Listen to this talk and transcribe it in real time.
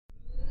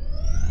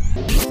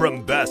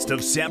From Best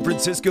of San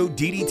Francisco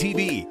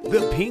DDTV,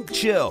 The Pink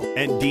Chill,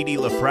 and Dee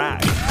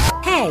LaFrac.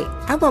 Hey,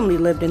 I've only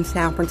lived in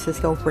San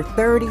Francisco for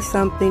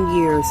 30-something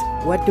years.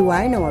 What do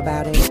I know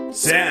about it?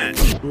 San.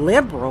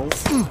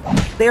 Liberals?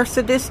 They're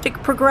sadistic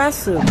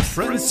progressives.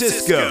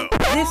 Francisco.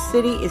 This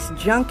city is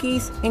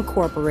Junkies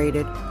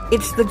Incorporated.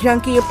 It's the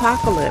junkie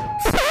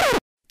apocalypse.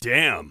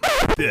 Damn,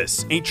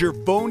 this ain't your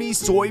phony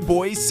soy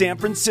boy San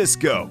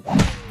Francisco.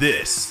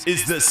 This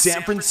is the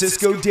San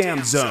Francisco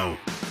Dam Zone.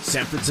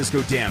 San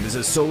Francisco Dam is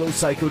a solo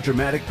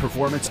psychodramatic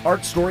performance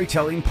art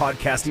storytelling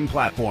podcasting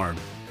platform.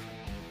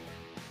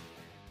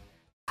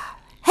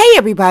 Hey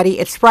everybody,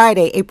 it's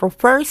Friday, April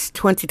 1st,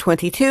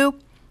 2022.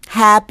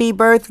 Happy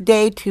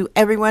birthday to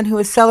everyone who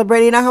is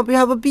celebrating. I hope you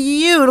have a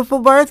beautiful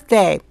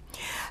birthday.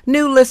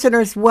 New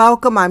listeners,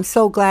 welcome. I'm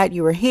so glad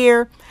you are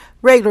here.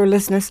 Regular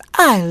listeners,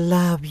 I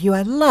love you.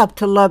 I love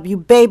to love you,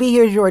 baby.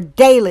 Here's your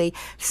daily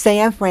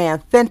San Fran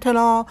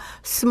fentanyl,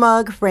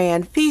 smug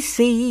Fran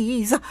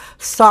feces,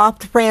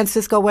 soft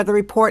Francisco weather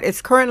report.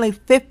 It's currently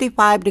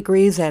 55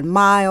 degrees and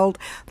mild.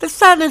 The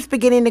sun is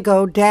beginning to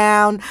go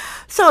down.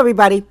 So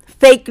everybody,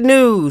 fake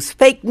news.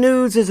 Fake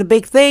news is a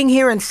big thing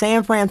here in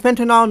San Fran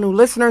fentanyl. New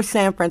listeners,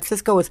 San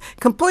Francisco is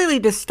completely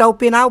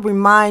dystopian. I'll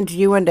remind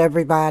you and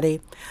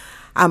everybody.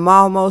 I'm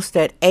almost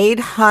at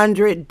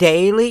 800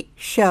 daily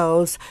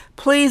shows.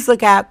 Please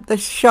look at the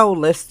show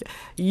list.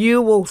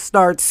 You will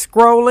start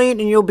scrolling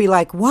and you'll be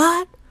like,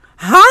 what?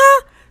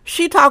 Huh?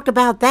 She talked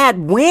about that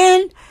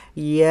when?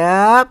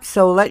 Yep.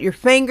 So let your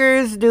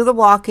fingers do the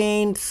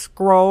walking,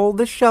 scroll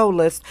the show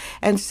list,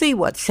 and see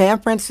what San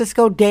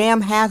Francisco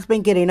Dam has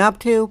been getting up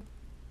to.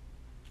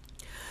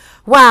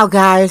 Wow,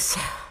 guys.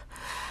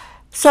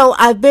 So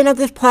I've been at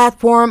this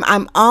platform.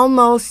 I'm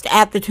almost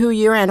at the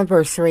 2-year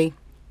anniversary.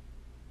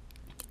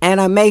 And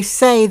I may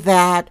say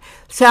that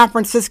San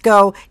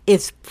Francisco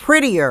is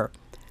prettier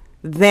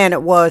than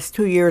it was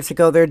 2 years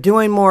ago. They're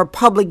doing more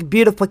public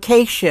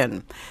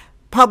beautification.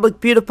 Public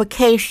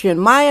beautification.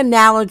 My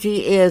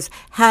analogy is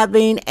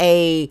having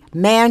a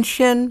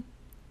mansion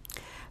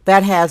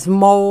that has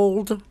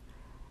mold,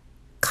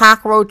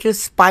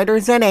 cockroaches,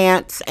 spiders, and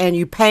ants, and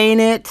you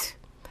paint it.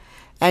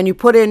 And you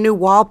put in new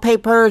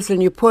wallpapers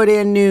and you put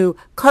in new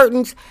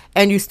curtains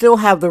and you still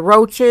have the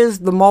roaches,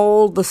 the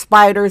mold, the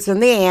spiders,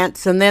 and the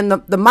ants, and then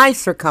the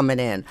mice are coming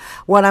in.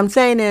 What I'm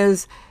saying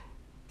is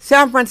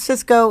San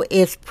Francisco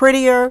is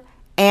prettier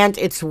and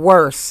it's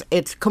worse.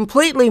 It's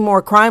completely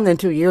more crime than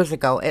 2 years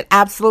ago. It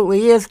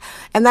absolutely is.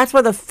 And that's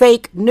where the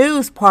fake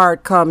news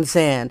part comes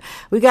in.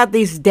 We got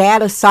these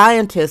data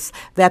scientists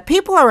that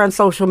people are on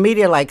social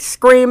media like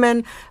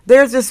screaming.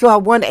 There's this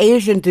one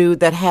Asian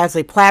dude that has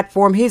a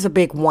platform. He's a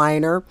big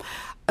whiner.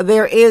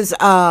 There is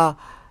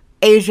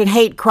Asian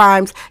hate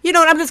crimes. You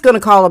know what? I'm just going to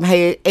call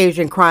them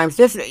Asian crimes.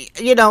 Just,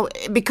 you know,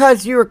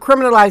 because you're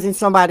criminalizing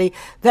somebody,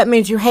 that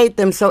means you hate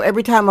them. So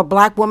every time a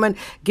black woman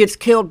gets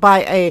killed by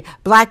a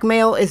black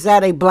male, is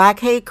that a black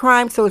hate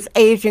crime? So it's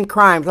Asian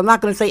crimes. I'm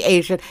not going to say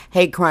Asian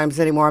hate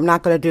crimes anymore. I'm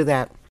not going to do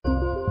that.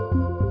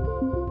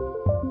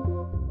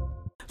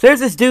 So there's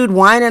this dude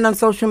whining on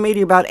social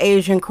media about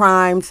Asian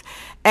crimes,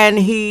 and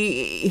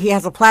he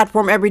has a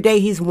platform every day.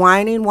 He's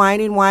whining.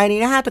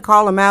 I had to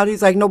call him out.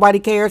 He's like, nobody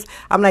cares.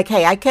 I'm like,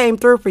 hey, I came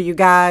through for you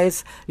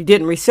guys. You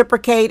didn't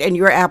reciprocate, and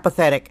you're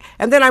apathetic.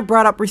 And then I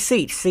brought up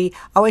receipts. See,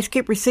 always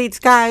keep receipts,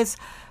 guys.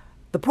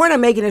 The point I'm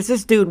making is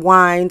this dude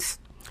whines.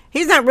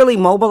 He's not really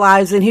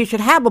mobilizing. He should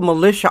have a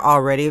militia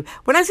already.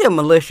 When I say a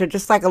militia,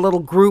 just like a little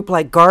group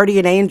like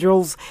Guardian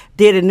Angels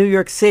did in New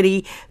York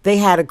City. They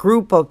had a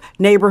group of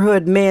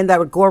neighborhood men that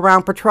would go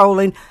around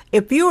patrolling.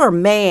 If you're a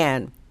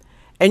man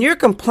and you're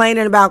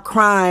complaining about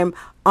crime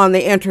on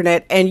the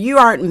internet and you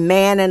aren't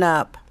manning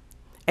up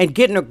and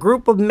getting a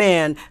group of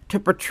men to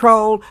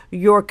patrol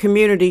your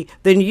community,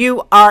 then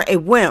you are a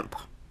wimp.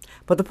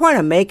 But the point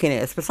I'm making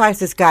is, besides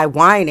this guy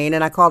whining,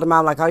 and I called him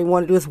out like all you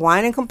want to do is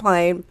whine and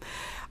complain,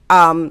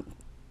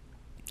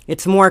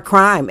 it's more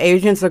crime.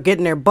 Asians are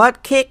getting their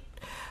butt kicked.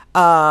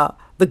 The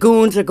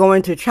goons are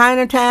going to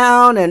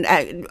Chinatown, and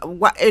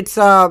it's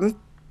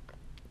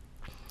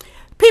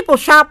people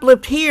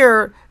shoplift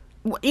here.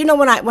 You know,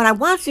 when I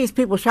watch these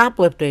people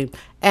shoplifting,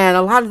 and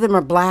a lot of them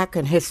are black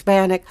and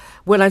Hispanic,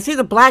 when I see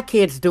the black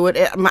kids do it,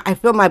 I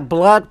feel my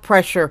blood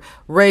pressure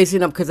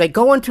raising up because they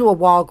go into a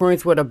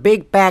Walgreens with a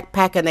big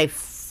backpack and they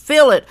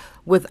fill it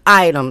with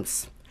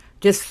items.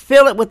 Just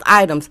fill it with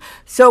items.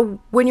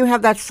 So when you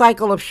have that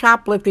cycle of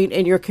shoplifting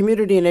in your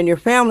community and in your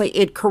family,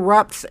 it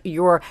corrupts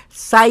your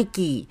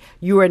psyche.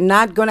 You are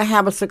not going to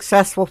have a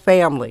successful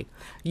family.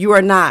 You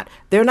are not.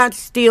 They're not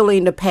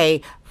stealing to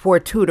pay for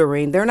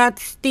tutoring. They're not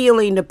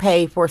stealing to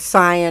pay for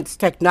science,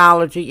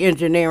 technology,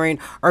 engineering,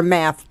 or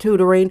math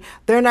tutoring.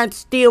 They're not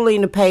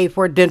stealing to pay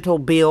for dental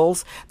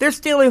bills. They're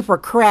stealing for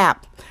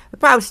crap. They're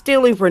probably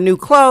stealing for new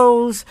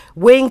clothes,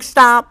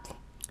 Wingstop,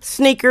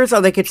 sneakers,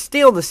 or they could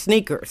steal the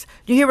sneakers.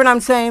 Do you hear what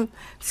I'm saying?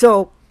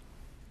 So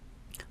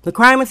The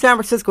crime in San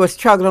Francisco is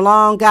chugging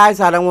along, guys.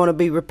 I don't want to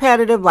be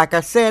repetitive. Like I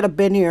said, I've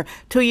been here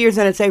 2 years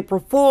and it's April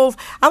Fool's.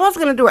 I was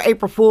going to do an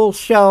April Fool's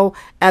show.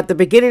 At the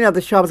beginning of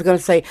the show, I was going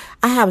to say,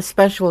 I have a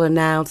special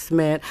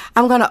announcement.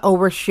 I'm going to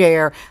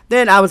overshare.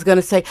 Then I was going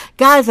to say,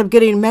 guys, I'm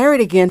getting married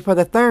again for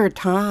the third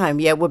time.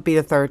 Yeah, it would be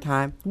the third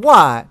time.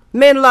 What?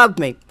 Men love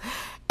me.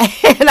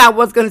 And I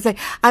was going to say,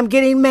 I'm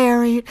getting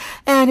married,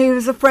 and he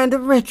was a friend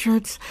of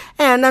Richard's,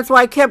 and that's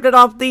why I kept it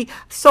off the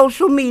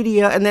social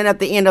media. And then at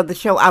the end of the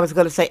show, I was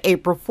going to say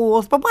April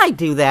Fool's, but why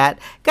do that?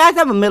 Guys,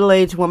 I'm a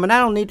middle-aged woman. I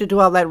don't need to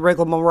do all that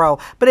rigmarole.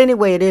 But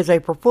anyway, it is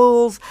April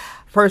Fool's,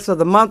 first of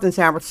the month in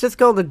San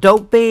Francisco. The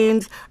dope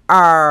beans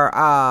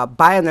are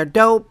buying their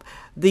dope.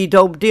 The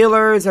dope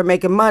dealers are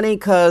making money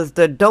because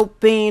the dope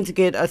beans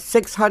get a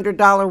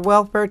 $600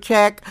 welfare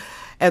check,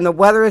 and the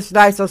weather is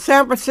nice. So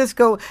San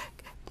Francisco...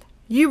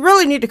 You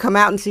really need to come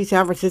out and see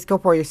San Francisco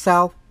for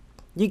yourself.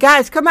 You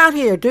guys, come out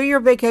here. Do your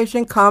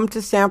vacation. Come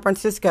to San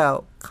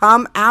Francisco.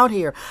 Come out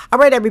here. All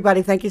right,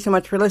 everybody. Thank you so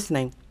much for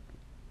listening.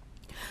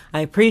 I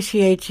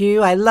appreciate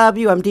you. I love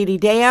you. I'm Dee Dee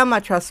Dam.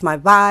 I trust my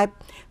vibe.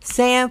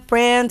 San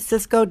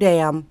Francisco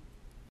Dam.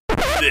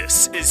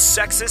 This is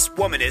Sexist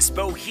Womanist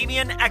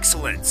Bohemian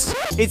Excellence.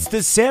 It's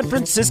the San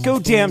Francisco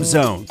Dam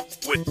Zone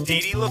with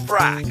Dee Dee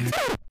LaFrac.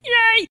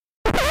 Yay!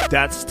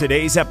 That's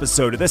today's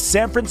episode of the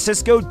San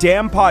Francisco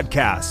Dam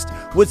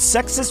Podcast with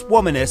sexist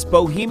womanist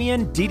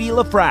Bohemian Dee Dee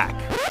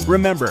LaFrac.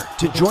 Remember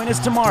to join us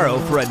tomorrow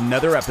for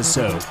another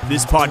episode.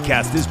 This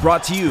podcast is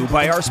brought to you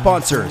by our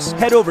sponsors.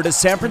 Head over to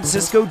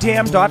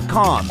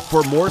sanfranciscodam.com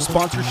for more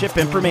sponsorship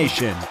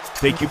information.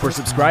 Thank you for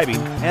subscribing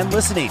and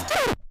listening.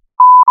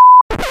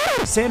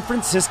 San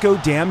Francisco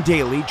Dam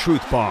Daily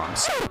Truth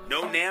Bombs.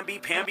 No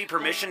namby-pamby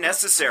permission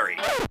necessary.